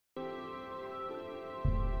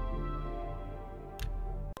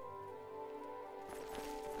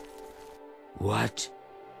What?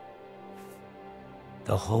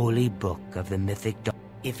 The holy book of the mythic dog,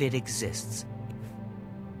 if it exists.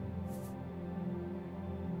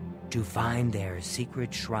 To find their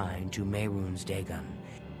secret shrine to Mehrunes Dagon.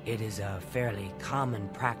 It is a fairly common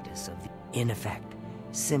practice of the, in effect,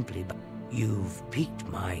 simply by, you've piqued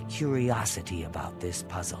my curiosity about this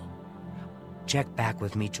puzzle. Check back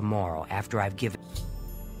with me tomorrow after I've given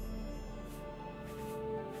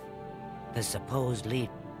the supposed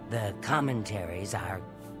lead. The commentaries are...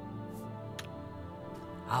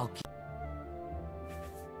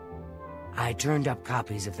 I turned up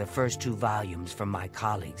copies of the first 2 volumes from my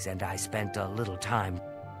colleagues, and I spent a little time.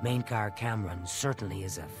 Mainkar Cameron certainly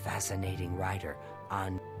is a fascinating writer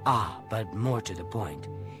on... but more to the point,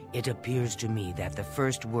 it appears to me that the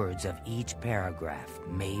first words of each paragraph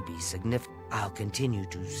may be significant. I'll continue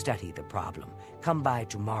to study the problem. Come by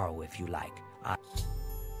tomorrow if you like.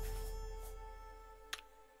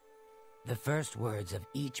 The first words of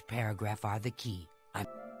each paragraph are the key.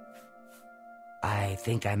 I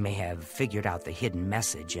think I may have figured out the hidden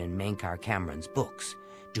message in Mainkar Cameron's books.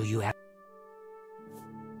 Do you have...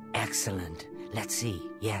 Excellent. Let's see.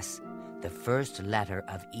 Yes. The first letter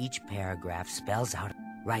of each paragraph spells out...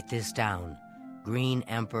 Write this down. Green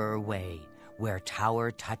Emperor Way, where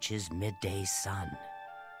tower touches midday sun.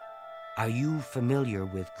 Are you familiar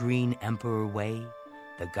with Green Emperor Way?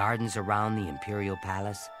 The gardens around the Imperial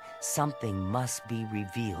Palace? Something must be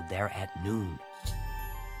revealed there at noon.